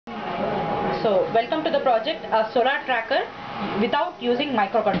So welcome to the project solar tracker without using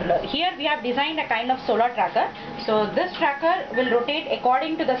microcontroller. Here we have designed a kind of solar tracker. So this tracker will rotate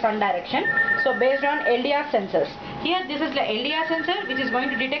according to the sun direction. So based on LDR sensors. Here this is the LDR sensor which is going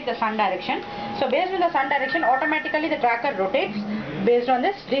to detect the sun direction. So based on the sun direction, automatically the tracker rotates based on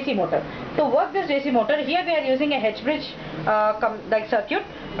this DC motor. To work this DC motor, here we are using a H-bridge like circuit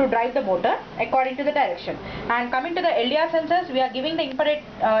to drive the motor according to the direction. And coming to the LDR sensors, we are giving the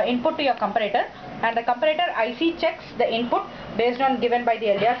input to your comparator, and the comparator IC checks the input based on given by the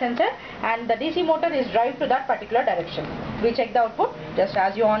LDR sensor, and the DC motor is drive to that particular direction. We check the output just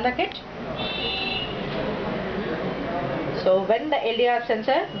as you on the kit. So when the LDR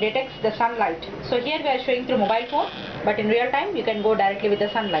sensor detects the sunlight, so here we are showing through mobile phone, but in real time you can go directly with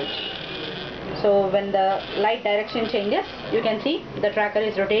the sunlight. So when the light direction changes, you can see the tracker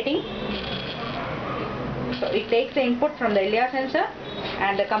is rotating. So it takes the input from the LDR sensor,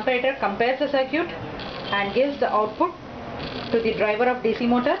 and the comparator compares the circuit and gives the output to the driver of DC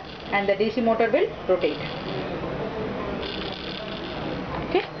motor, and the DC motor will rotate.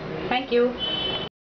 Okay, thank you.